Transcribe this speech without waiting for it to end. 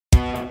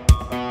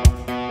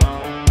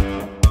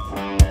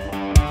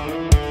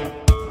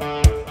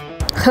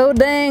Oh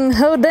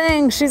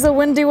dang, she's a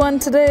windy one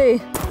today.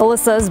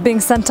 Alyssa is being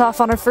sent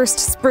off on her first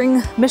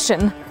spring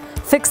mission.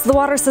 Fix the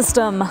water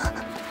system.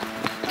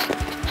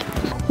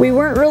 We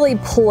weren't really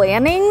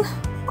planning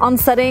on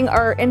setting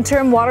our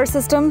interim water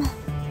system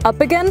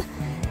up again,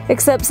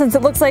 except since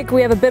it looks like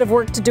we have a bit of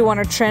work to do on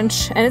our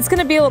trench, and it's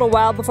gonna be a little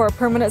while before a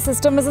permanent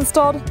system is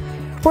installed,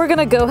 we're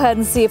gonna go ahead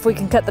and see if we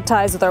can cut the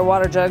ties with our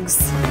water jugs.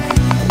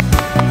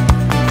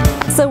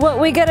 So what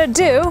we gotta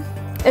do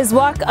is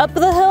walk up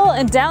the hill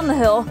and down the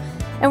hill,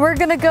 and we're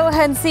gonna go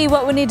ahead and see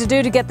what we need to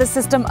do to get the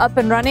system up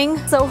and running.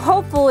 So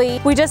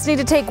hopefully we just need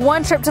to take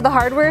one trip to the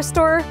hardware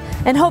store,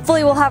 and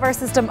hopefully we'll have our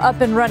system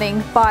up and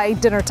running by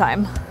dinner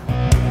time.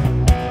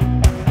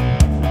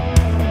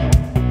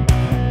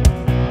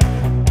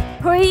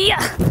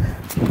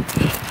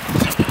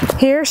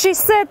 Here she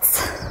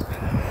sits.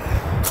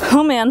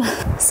 Oh man.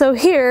 So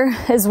here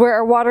is where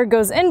our water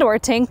goes into our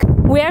tank.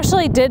 We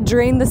actually did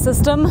drain the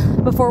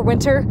system before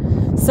winter,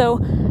 so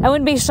I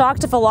wouldn't be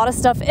shocked if a lot of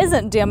stuff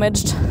isn't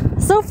damaged.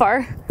 So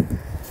far,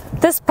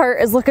 this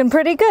part is looking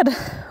pretty good,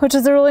 which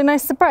is a really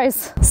nice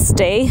surprise.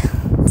 Stay,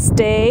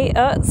 stay,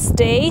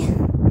 stay,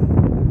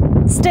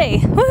 stay,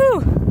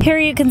 woohoo! Here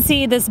you can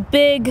see this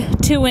big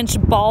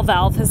 2-inch ball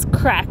valve has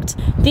cracked.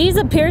 These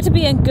appear to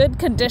be in good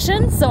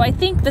condition, so I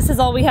think this is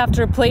all we have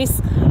to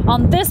replace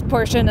on this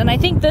portion, and I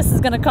think this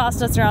is gonna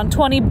cost us around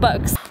 20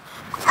 bucks.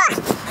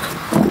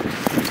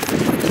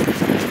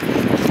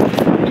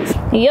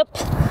 Yep,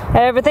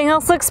 everything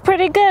else looks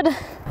pretty good.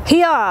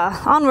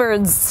 Yeah,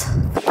 onwards.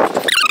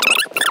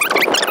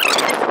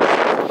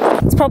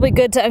 It's probably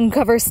good to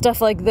uncover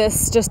stuff like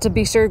this just to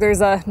be sure there's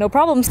no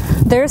problems.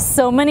 There's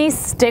so many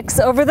sticks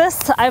over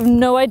this. I have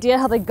no idea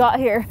how they got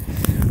here.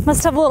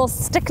 Must have a little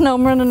stick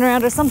gnome running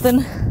around or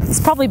something. It's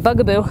probably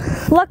bugaboo.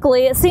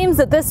 Luckily, it seems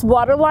that this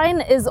water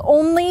line is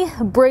only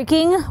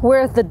breaking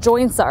where the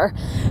joints are.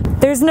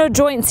 There's no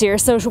joints here,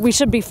 so we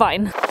should be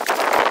fine.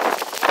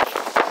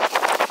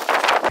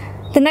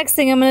 The next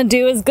thing I'm gonna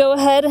do is go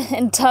ahead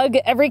and tug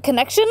every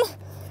connection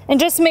and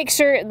just make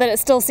sure that it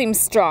still seems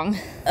strong.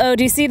 Oh,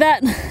 do you see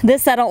that?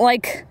 This I don't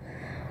like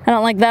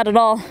that at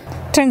all.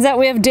 Turns out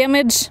we have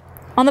damage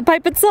on the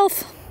pipe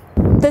itself.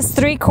 This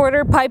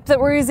 3/4 pipe that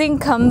we're using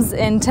comes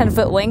in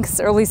 10-foot lengths,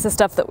 or at least the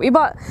stuff that we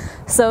bought.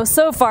 So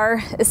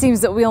far, it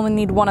seems that we only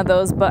need one of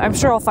those, but I'm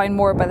sure I'll find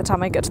more by the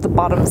time I get to the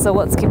bottom, so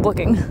let's keep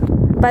looking.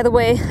 By the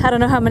way, I don't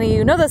know how many of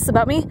you know this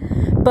about me,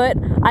 but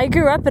I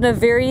grew up in a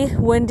very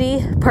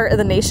windy part of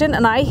the nation,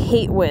 and I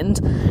hate wind.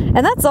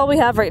 And that's all we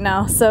have right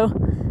now, so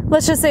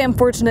let's just say I'm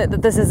fortunate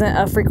that this isn't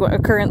a frequent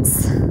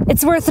occurrence.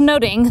 It's worth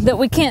noting that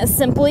we can't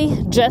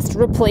simply just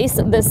replace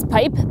this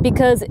pipe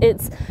because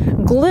it's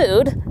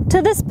glued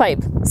to this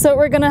pipe. So what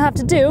we're gonna have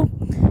to do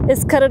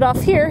is cut it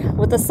off here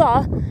with a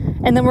saw,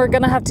 and then we're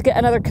gonna have to get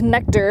another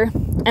connector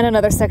and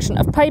another section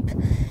of pipe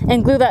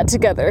and glue that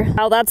together.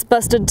 Wow, that's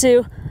busted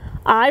too.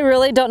 I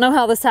really don't know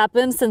how this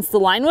happened since the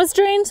line was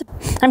drained.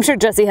 I'm sure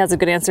Jesse has a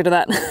good answer to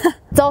that.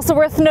 It's also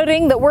worth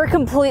noting that we're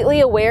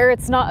completely aware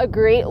it's not a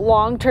great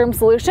long-term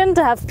solution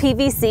to have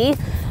PVC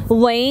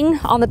laying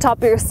on the top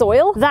of your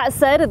soil. That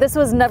said, this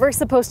was never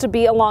supposed to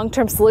be a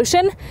long-term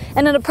solution,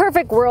 and in a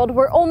perfect world,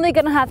 we're only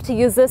gonna have to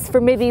use this for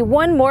maybe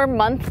 1 more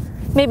month,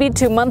 maybe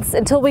 2 months,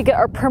 until we get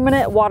our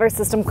permanent water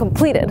system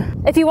completed.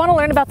 If you want to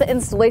learn about the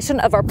installation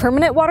of our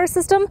permanent water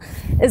system,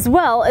 as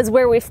well as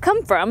where we've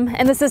come from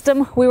and the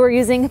system we were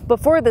using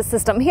before this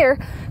system here,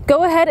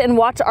 go ahead and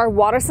watch our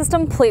water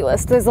system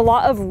playlist. There's a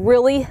lot of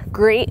really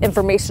great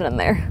information in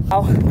there.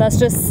 Oh, that's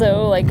just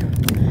so like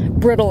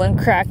brittle and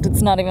cracked,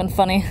 it's not even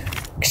funny.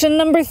 Action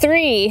number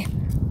 3.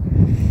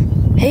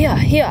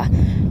 Yeah,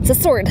 it's a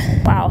sword.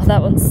 Wow,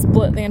 that one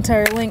split the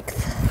entire length.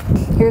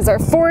 Here's our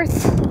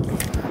 4th.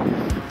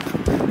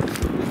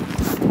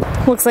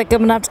 Looks like I'm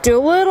gonna have to do a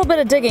little bit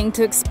of digging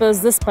to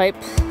expose this pipe.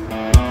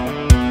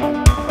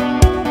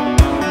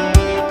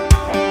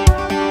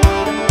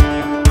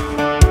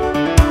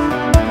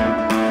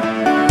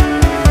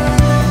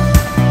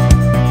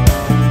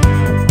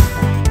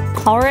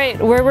 All right,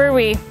 where were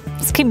we?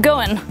 Let's keep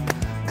going.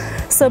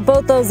 So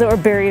both those that were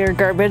buried are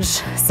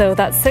garbage. So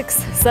that's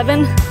 6,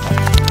 7.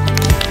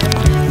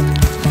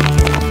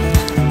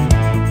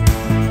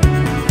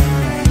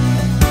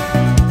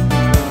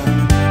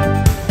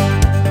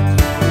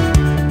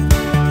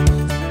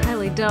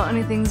 Doubt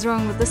anything's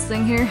wrong with this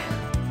thing here.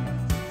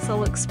 This all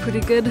looks pretty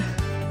good.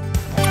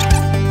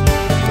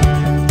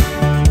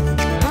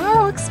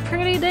 Oh, looks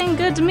pretty dang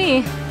good to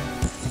me.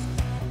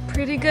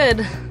 Pretty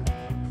good.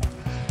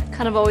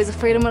 Kind of always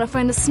afraid I'm gonna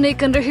find a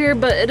snake under here,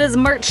 but it is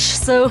March,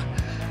 so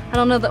I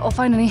don't know that I'll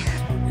find any.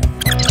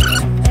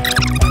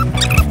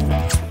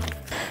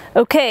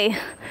 Okay,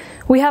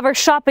 we have our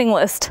shopping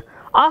list.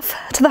 Off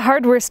to the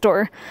hardware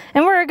store,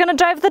 and we're gonna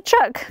drive the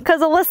truck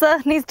because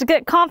Alyssa needs to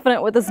get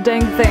confident with this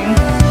dang thing.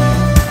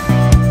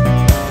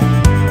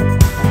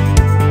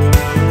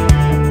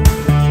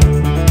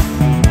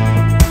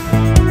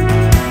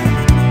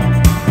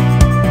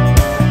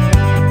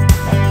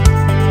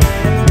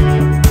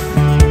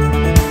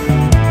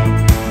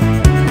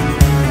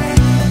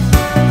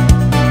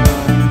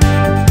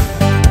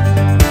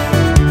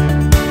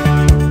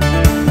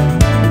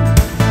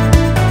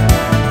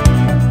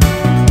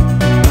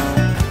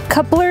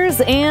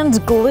 couplers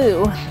and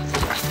glue.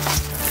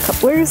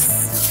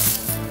 Couplers.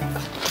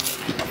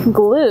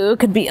 Glue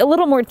could be a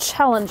little more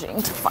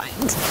challenging to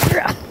find.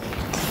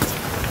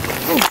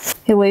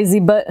 Hey, lazy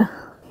butt.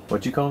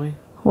 What'd you call me?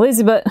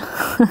 Lazy butt.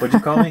 What'd you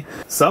call me?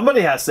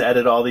 Somebody has to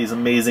edit all these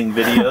amazing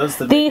videos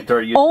to make it to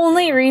our YouTube. The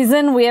only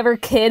reason we ever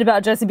kid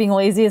about Jesse being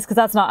lazy is because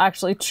that's not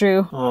actually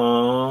true.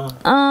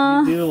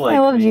 Aww. You do like I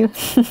love me. you.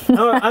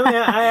 Oh, I mean,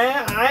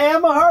 I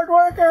am a hard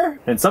worker.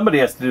 And somebody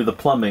has to do the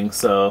plumbing,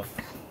 so...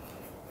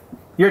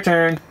 Your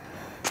turn.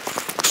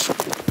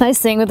 Nice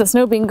thing with the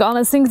snow being gone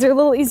is things are a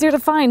little easier to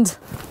find.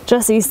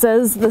 Jesse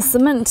says the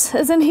cement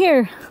is in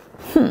here.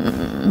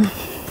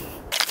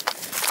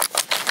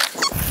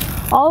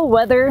 All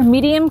weather,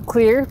 medium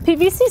clear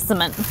PVC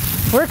cement.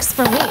 Works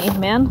for me,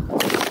 man.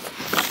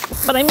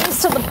 But I'm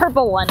used to the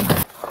purple one.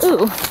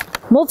 Ooh,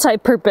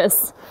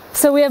 multi-purpose.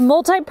 So we have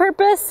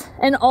multi-purpose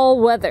and all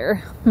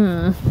weather.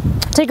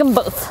 Take them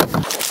both.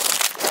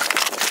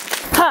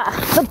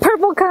 Ha, the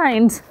purple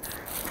kind.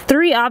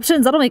 3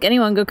 options, that'll make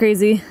anyone go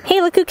crazy.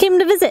 Hey, look who came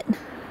to visit.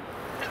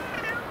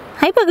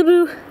 Hi,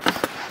 Bugaboo.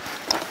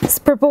 Is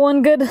purple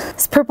one good?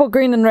 It's purple,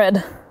 green, and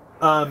red.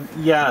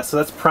 Yeah, so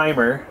that's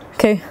primer.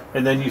 Okay.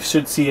 And then you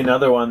should see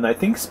another one that I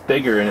think's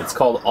bigger, and it's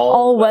called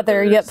All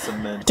Weather. Yep.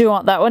 Cement. Do you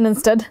want that one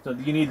instead? So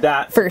you need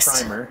that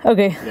first. For primer.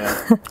 Okay.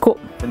 Yeah. Cool.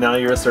 And now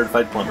you're a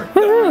certified plumber.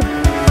 Woohoo!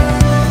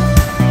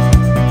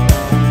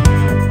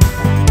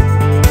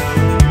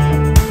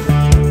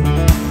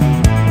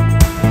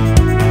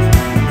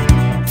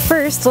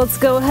 First, let's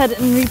go ahead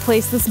and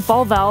replace this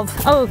ball valve.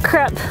 Oh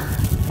crap.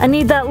 I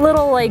need that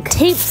little like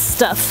tape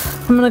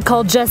stuff. I'm gonna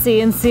call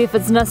Jesse and see if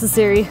it's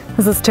necessary.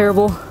 This is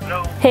terrible.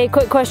 No. Hey,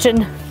 quick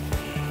question.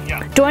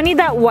 Yeah. Do I need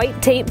that white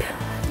tape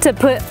to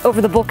put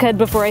over the bulkhead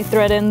before I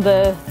thread in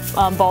the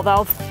ball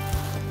valve?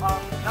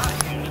 Not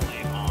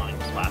usually on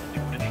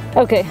plastic fitting.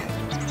 Okay.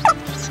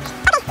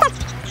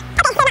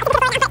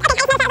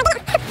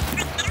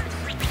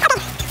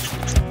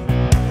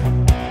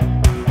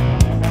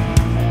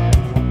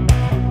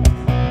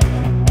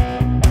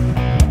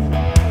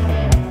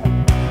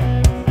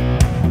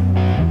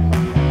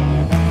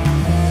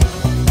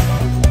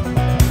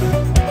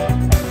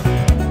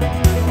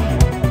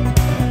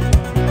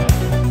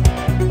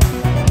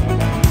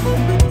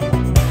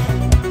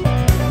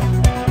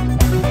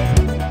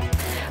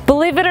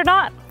 Believe it or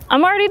not,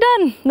 I'm already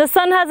done. The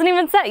sun hasn't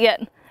even set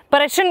yet.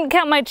 But I shouldn't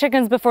count my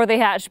chickens before they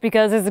hatch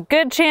because there's a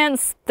good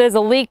chance there's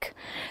a leak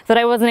that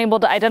I wasn't able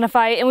to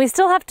identify, and we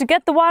still have to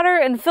get the water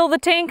and fill the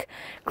tank,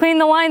 clean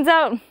the lines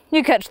out.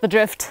 You catch the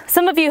drift.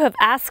 Some of you have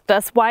asked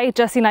us why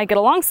Jesse and I get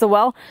along so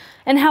well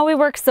and how we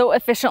work so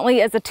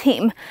efficiently as a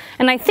team.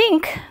 And I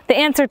think the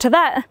answer to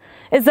that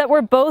is that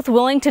we're both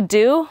willing to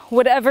do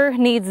whatever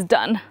needs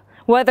done,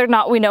 whether or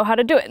not we know how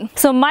to do it.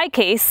 So in my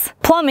case,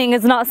 plumbing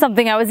is not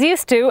something I was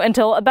used to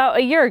until about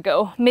a year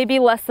ago, maybe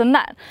less than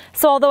that.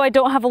 So although I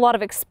don't have a lot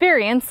of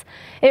experience,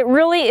 it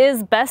really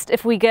is best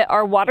if we get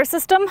our water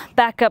system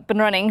back up and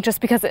running, just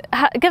because it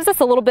gives us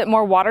a little bit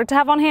more water to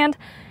have on hand.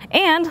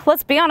 And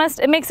let's be honest,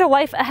 it makes our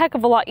life a heck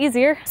of a lot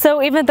easier.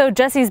 So even though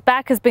Jesse's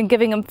back has been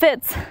giving him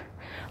fits,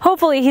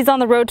 hopefully he's on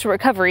the road to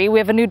recovery. We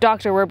have a new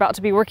doctor we're about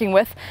to be working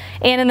with.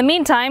 And in the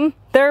meantime,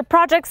 there are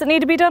projects that need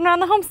to be done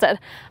around the homestead.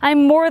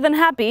 I'm more than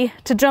happy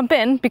to jump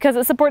in because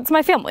it supports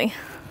my family.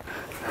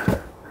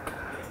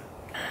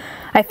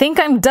 I think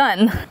I'm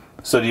done.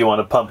 So do you want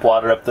to pump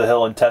water up the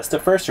hill and test it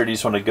first, or do you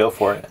just want to go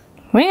for it?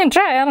 We can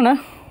try, I don't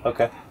know.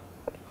 Okay.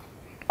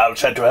 I'll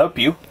try to help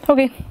you.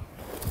 Okay.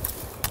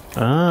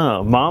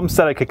 Oh, Mom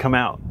said I could come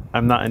out.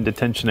 I'm not in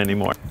detention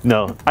anymore.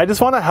 No, I just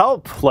want to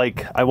help.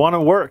 Like, I want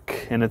to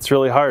work, and it's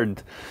really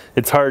hard.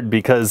 It's hard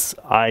because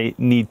I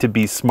need to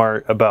be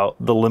smart about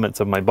the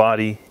limits of my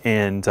body,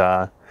 and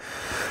I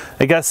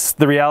guess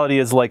the reality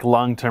is, like,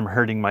 long-term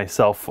hurting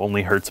myself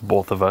only hurts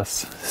both of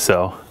us.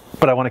 So,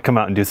 but I want to come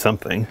out and do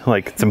something.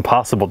 Like, it's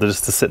impossible to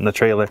just sit in the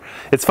trailer.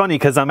 It's funny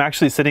because I'm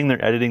actually sitting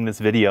there editing this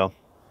video,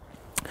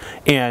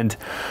 and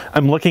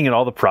I'm looking at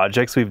all the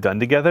projects we've done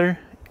together,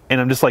 and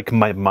I'm just like,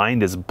 my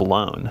mind is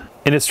blown.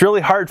 And it's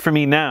really hard for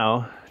me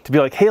now to be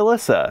like, hey,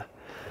 Alyssa,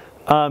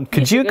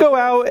 could you go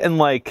out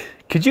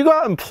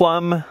and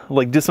plumb,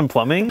 like do some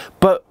plumbing?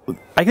 But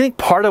I think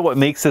part of what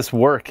makes this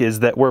work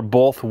is that we're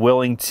both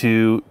willing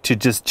to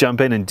just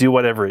jump in and do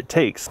whatever it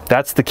takes.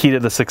 That's the key to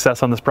the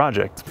success on this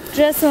project.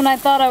 Just when I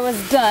thought I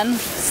was done,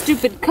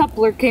 stupid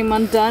coupler came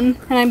undone,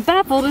 and I'm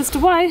baffled as to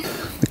why.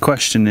 The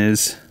question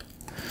is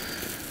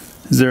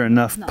there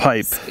enough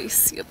pipe?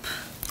 Space, yep.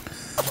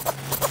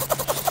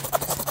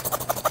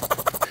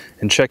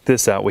 And check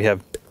this out, we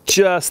have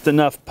just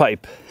enough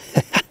pipe.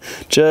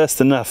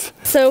 Just enough.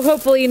 So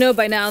hopefully you know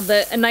by now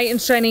that a knight in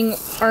shining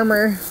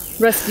armor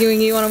rescuing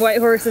you on a white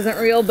horse isn't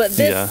real, but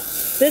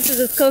this is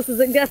as close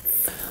as it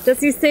gets.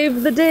 Jesse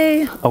saved the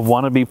day. A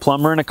wannabe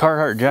plumber in a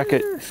Carhartt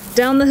jacket.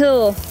 Down the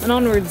hill and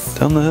onwards.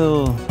 Down the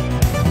hill.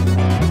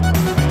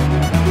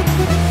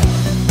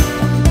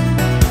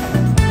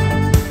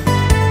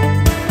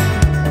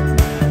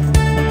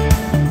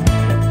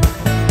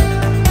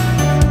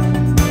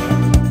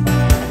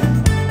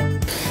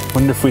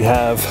 Wonder if we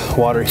have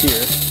water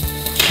here.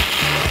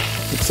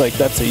 like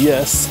that's a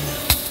yes.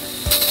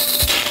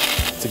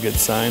 It's a good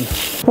sign.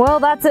 Well,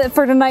 that's it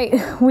for tonight.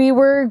 We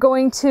were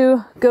going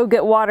to go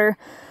get water,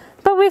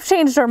 but we've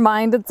changed our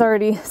mind. It's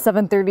already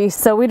 7:30,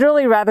 so we'd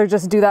really rather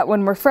just do that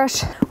when we're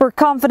fresh. We're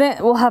confident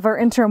we'll have our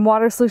interim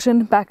water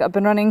solution back up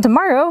and running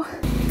tomorrow.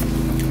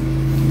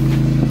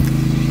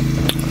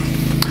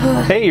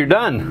 Hey, you're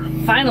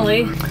done.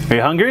 Finally. Are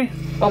you hungry?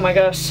 Oh my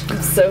gosh,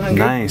 I'm so hungry.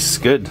 Nice,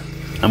 good.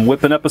 I'm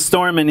whipping up a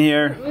storm in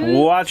here.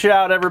 Watch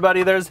out,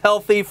 everybody. There's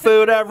healthy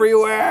food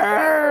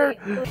everywhere.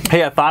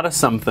 Hey, I thought of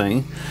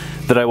something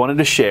that I wanted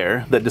to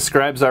share that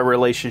describes our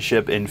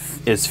relationship in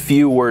as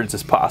few words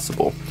as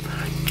possible.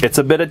 It's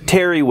a bit of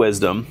Terry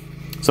wisdom,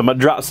 so I'm gonna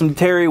drop some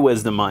Terry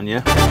wisdom on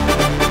you.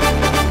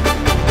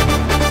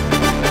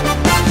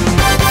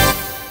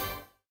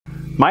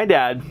 My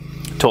dad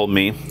told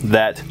me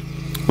that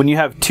when you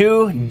have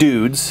two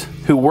dudes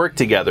who work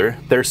together,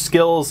 their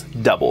skills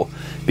double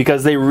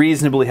because they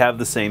reasonably have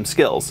the same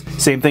skills.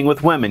 Same thing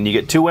with women. You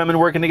get two women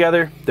working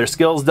together, their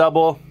skills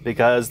double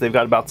because they've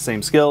got about the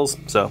same skills,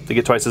 so they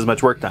get twice as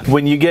much work done.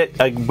 When you get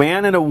a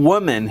man and a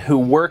woman who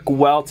work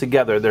well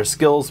together, their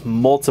skills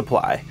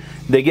multiply.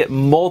 They get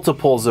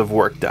multiples of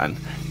work done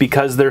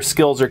because their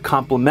skills are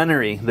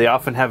complementary. They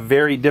often have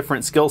very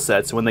different skill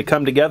sets. When they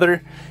come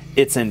together,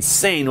 it's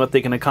insane what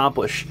they can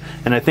accomplish.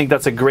 And I think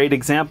that's a great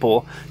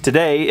example.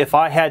 Today, if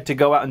I had to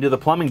go out and do the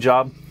plumbing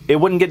job, it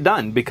wouldn't get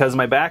done because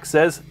my back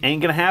says,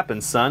 ain't gonna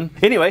happen, son.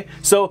 Anyway,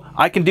 so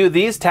I can do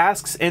these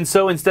tasks, and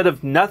so instead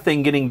of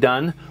nothing getting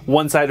done,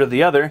 one side or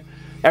the other,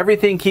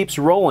 everything keeps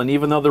rolling,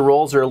 even though the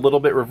roles are a little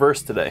bit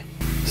reversed today.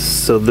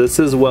 So this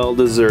is well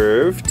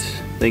deserved.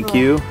 Thank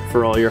you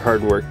for all your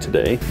hard work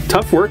today.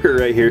 Tough worker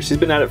right here. She's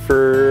been at it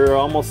for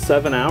almost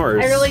 7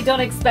 hours. I really don't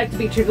expect to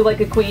be treated like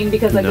a queen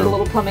because I did a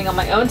little plumbing on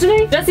my own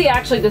today. Jesse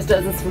actually just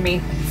does this for me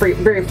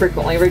very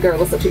frequently,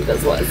 regardless of who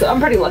does what. So I'm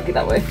pretty lucky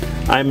that way.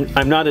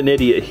 I'm not an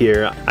idiot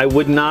here. I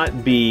would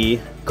not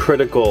be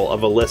critical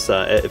of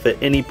Alyssa if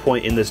at any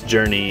point in this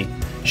journey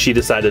she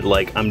decided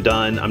like, I'm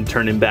done, I'm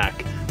turning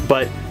back.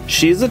 But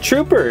she's a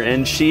trooper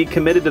and she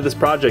committed to this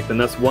project, and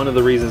that's one of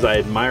the reasons I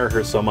admire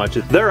her so much.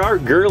 There are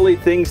girly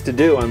things to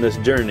do on this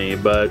journey,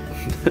 but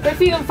they're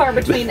few and far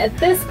between at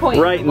this point.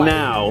 Right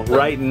now,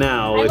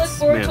 I look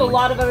forward to a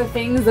lot of other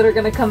things that are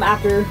going to come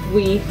after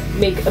we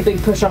make a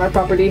big push on our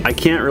property. I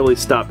can't really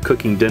stop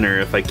cooking dinner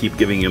if I keep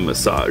giving you a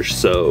massage,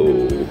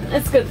 so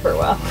it's good for a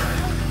while.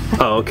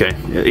 Oh, okay.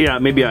 Yeah,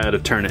 maybe I ought to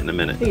turn it in a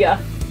minute. Yeah.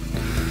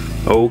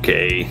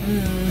 Okay.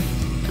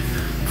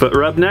 Foot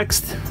rub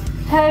next?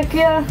 Heck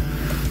yeah.